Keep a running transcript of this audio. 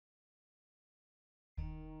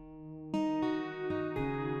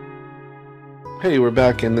Hey, we're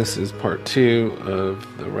back, and this is part 2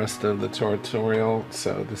 of the rest of the tutorial.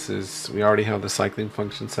 So we already have the cycling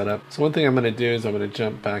function set up. So one thing I'm going to do is I'm going to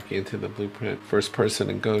jump back into the blueprint first person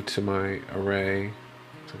and go to my array.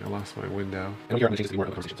 Looks like I lost my window. And here I'm going to change the more of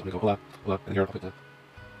the conversation. So I'm going to go hola, and here I'll put the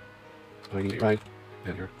I need a ride,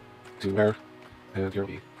 and here to where, and here will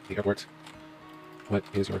be the airport. What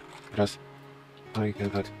is your address? I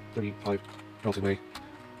am at 35 Carlton Way.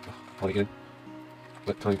 Call again.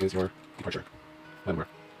 What time is your departure? Remember,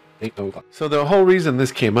 8 o'clock. So the whole reason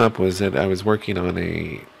this came up was that I was working on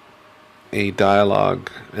a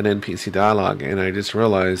dialogue, an NPC dialogue, and I just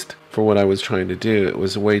realized for what I was trying to do, it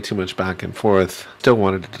was way too much back and forth. Still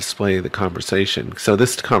wanted to display the conversation. So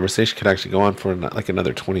this conversation could actually go on for like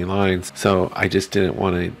another 20 lines. So I just didn't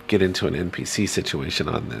want to get into an NPC situation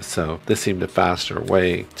on this. So this seemed a faster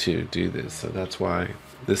way to do this. So that's why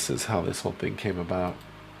this is how this whole thing came about.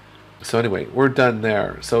 So anyway, we're done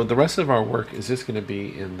there. So the rest of our work is just going to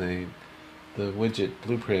be in the widget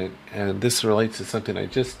blueprint, and this relates to something I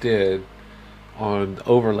just did on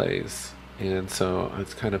overlays, and so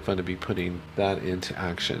it's kind of fun to be putting that into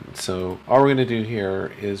action. So all we're going to do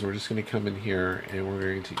here is we're just going to come in here and we're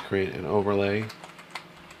going to create an overlay,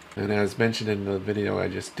 and as mentioned in the video I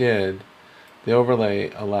just did, the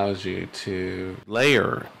overlay allows you to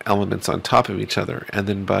layer elements on top of each other, and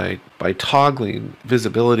then by toggling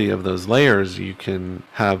visibility of those layers, you can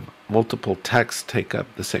have multiple text take up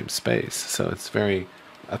the same space. So it's very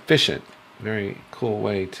efficient, very cool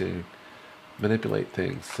way to manipulate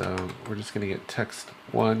things. So we're just going to get text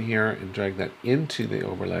 1 here and drag that into the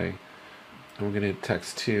overlay. And we're going to get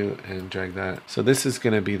text 2 and drag that. So this is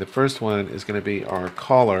going to be, the first one is going to be our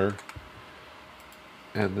caller,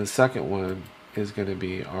 and the second one is going to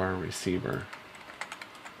be our receiver.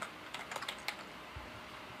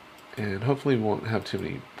 And hopefully we won't have too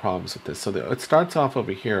many problems with this. So it starts off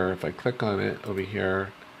over here. If I click on it over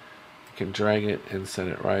here, I can drag it and set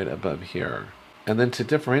it right above here. And then to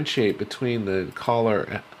differentiate between the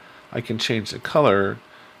caller, I can change the color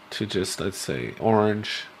to just, let's say,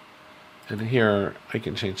 orange. And here I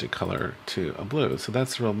can change the color to a blue. So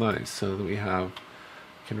that's real nice. So that we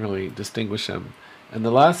can really distinguish them. And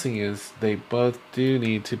the last thing is they both do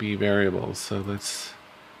need to be variables. So let's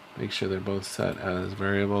make sure they're both set as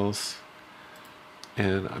variables.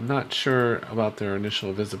 And I'm not sure about their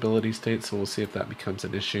initial visibility state, so we'll see if that becomes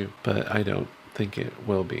an issue, but I don't think it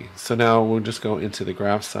will be. So now we'll just go into the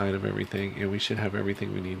graph side of everything, and we should have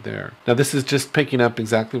everything we need there. Now this is just picking up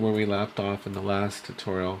exactly where we left off in the last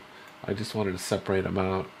tutorial. I just wanted to separate them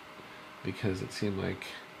out because it seemed like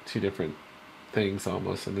two different things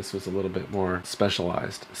almost, and this was a little bit more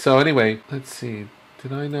specialized. So anyway, let's see,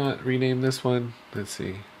 did I not rename this one? Let's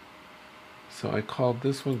see. So I called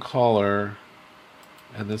this one caller,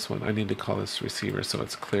 and this one I need to call this receiver so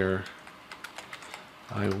it's clear.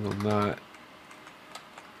 I will not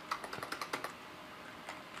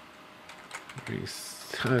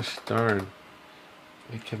gosh darn,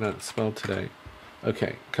 I cannot spell today.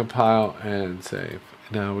 Okay, compile and save.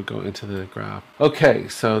 Now we go into the graph. Okay,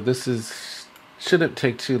 so this shouldn't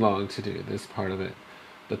take too long to do this part of it,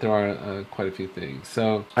 but there are quite a few things.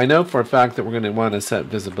 So I know for a fact that we're going to want to set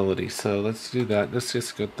visibility, so let's do that. Let's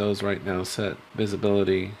just get those right now, set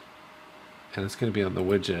visibility, and it's going to be on the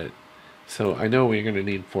widget. So I know we're going to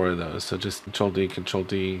need 4 of those, so just Control D, Control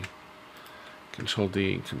D, Control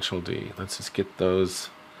D, Control D. Let's just get those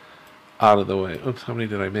out of the way. Oops, how many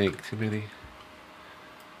did I make? Too many.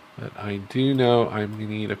 But I do know I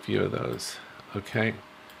need a few of those. Okay.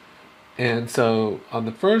 And so on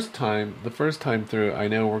the first time through, I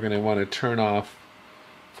know we're going to want to turn off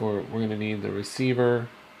we're going to need the receiver.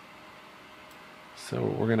 So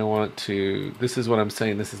we're going to want to, this is what I'm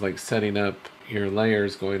saying, this is like setting up your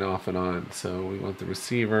layers going off and on. So we want the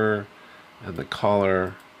receiver and the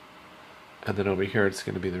caller, and then over here it's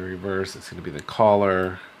going to be the reverse. It's going to be the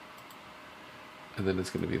caller, and then it's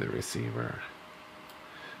going to be the receiver.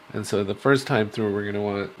 And so the first time through, we're going to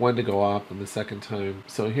want one to go off, and the second time.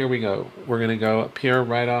 So here we go. We're going to go up here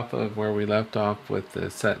right off of where we left off with the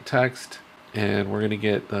set text, and we're going to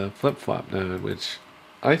get the flip-flop node, which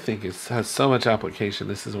I think has so much application.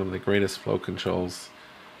 This is one of the greatest flow controls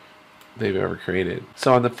they've ever created.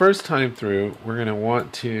 So on the first time through, we're going to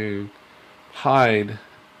want to hide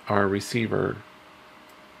our receiver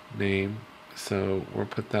name. So we'll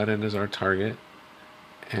put that in as our target.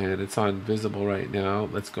 And it's on visible right now.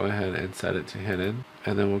 Let's go ahead and set it to hidden,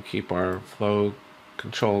 and then we'll keep our flow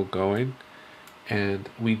control going. And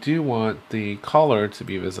we do want the caller to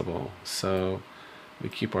be visible, so we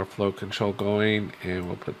keep our flow control going, and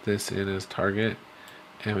we'll put this in as target,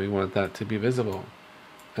 and we want that to be visible.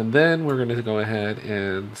 And then we're going to go ahead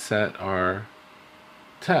and set our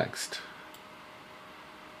text.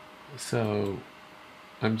 So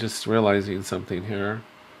I'm just realizing something here.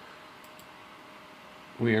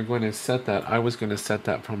 We are going to set that. I was going to set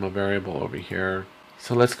that from a variable over here.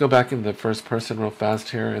 So let's go back into the first person real fast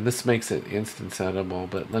here, and this makes it instance editable,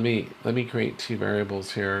 but let me create two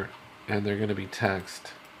variables here, and they're going to be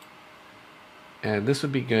text. And this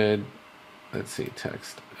would be good. Let's see,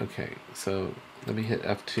 text. Okay, so let me hit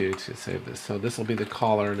F2 to save this. So this will be the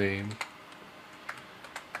caller name.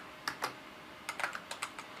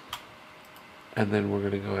 And then we're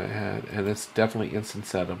going to go ahead, and it's definitely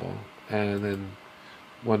instance editable. And then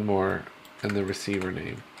one more, and the receiver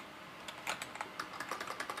name.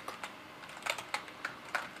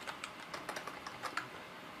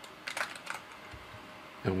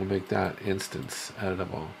 And we'll make that instance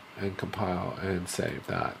editable and compile and save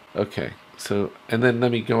that. Okay, so, and then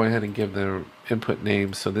let me go ahead and give the input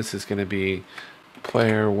name. So this is going to be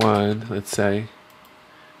player 1, let's say,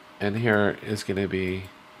 and here is going to be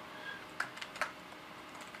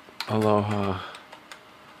Aloha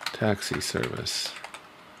Taxi Service.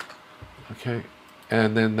 Okay,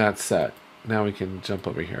 and then that's set. Now we can jump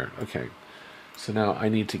over here. Okay, so now I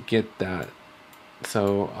need to get that.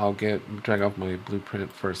 So I'll drag off my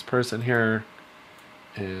blueprint first person here,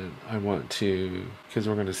 and I want to, because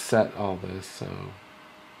we're going to set all this, so,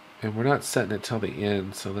 and we're not setting it till the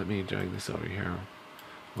end, so let me drag this over here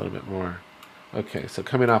a little bit more. Okay, so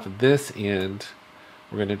coming off of this end,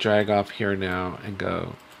 we're going to drag off here now and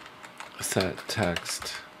go set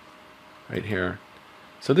text right here.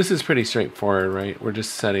 So this is pretty straightforward, right? We're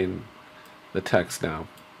just setting the text now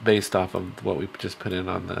based off of what we just put in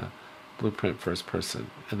on the blueprint first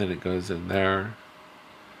person, and then it goes in there.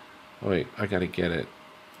 Oh wait, I gotta get it.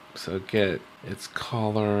 So get its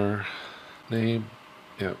caller name,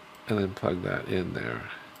 yep, and then plug that in there.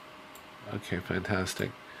 Okay,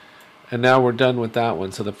 fantastic. And now we're done with that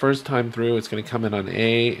one. So the first time through, it's going to come in on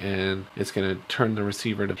A, and it's going to turn the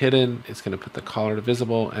receiver to hidden. It's going to put the caller to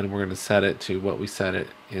visible, and we're going to set it to what we set it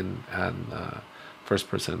in on first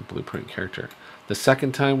person blueprint character. The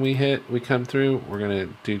second time we come through, we're going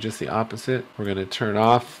to do just the opposite. We're going to turn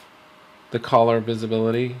off the caller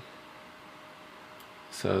visibility.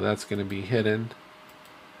 So that's going to be hidden.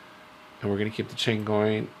 And we're going to keep the chain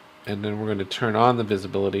going. And then we're going to turn on the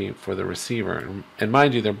visibility for the receiver. And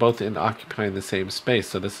mind you, they're both occupying the same space,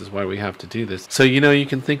 so this is why we have to do this. So you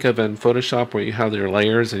can think of in Photoshop where you have your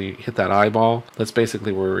layers and you hit that eyeball. That's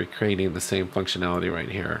basically where we're recreating the same functionality right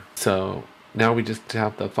here. So now we just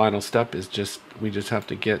have the final step is we just have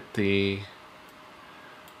to get the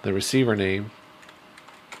receiver name.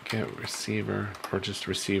 Get receiver, or just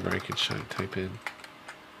receiver. I could type in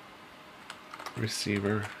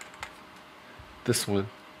receiver. This one.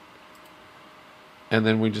 And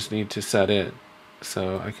then we just need to set it.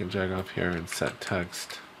 So I can drag off here and set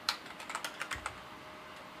text.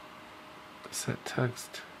 Set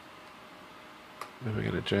text. Then we're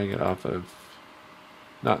going to drag it off of,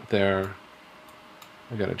 not there.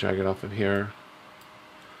 I got to drag it off of here.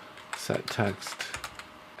 Set text.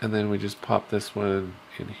 And then we just pop this one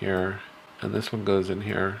in here. And this one goes in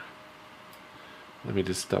here. Let me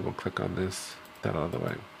just double click on this. That out of the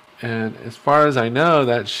way. And as far as I know,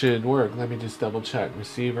 that should work. Let me just double check.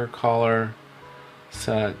 Receiver, caller,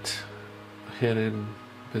 set, hidden,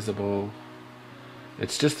 visible.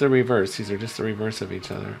 It's just the reverse. These are just the reverse of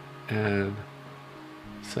each other. And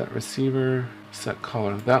set receiver, set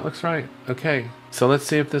caller. That looks right. Okay, so let's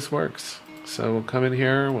see if this works. So we'll come in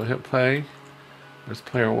here, we'll hit play. There's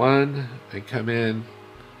player 1. I come in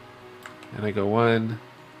and I go 1.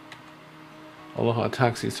 Aloha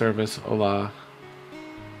Taxi Service, hola.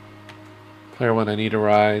 Player 1, I need a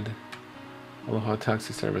ride. Aloha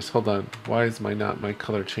Taxi Service. Hold on. Why is my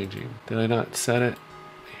color changing? Did I not set it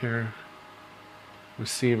here?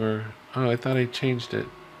 Receiver. Oh, I thought I changed it.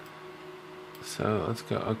 So let's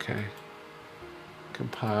go. Okay.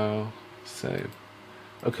 Compile. Save.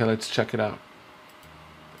 Okay, let's check it out.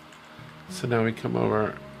 So now we come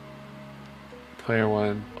over. Player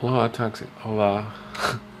 1. Aloha Taxi. Hola.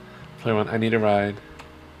 Player 1, I need a ride.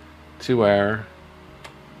 To where?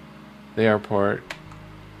 The airport.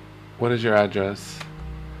 What is your address?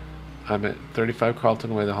 I'm at 35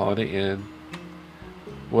 Carlton Way, the Holiday Inn.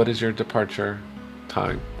 What is your departure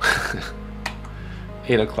time?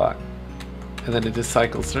 8 o'clock. And then it just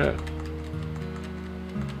cycles through.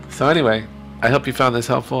 So anyway, I hope you found this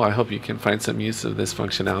helpful. I hope you can find some use of this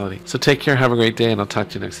functionality. So take care, have a great day, and I'll talk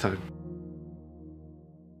to you next time.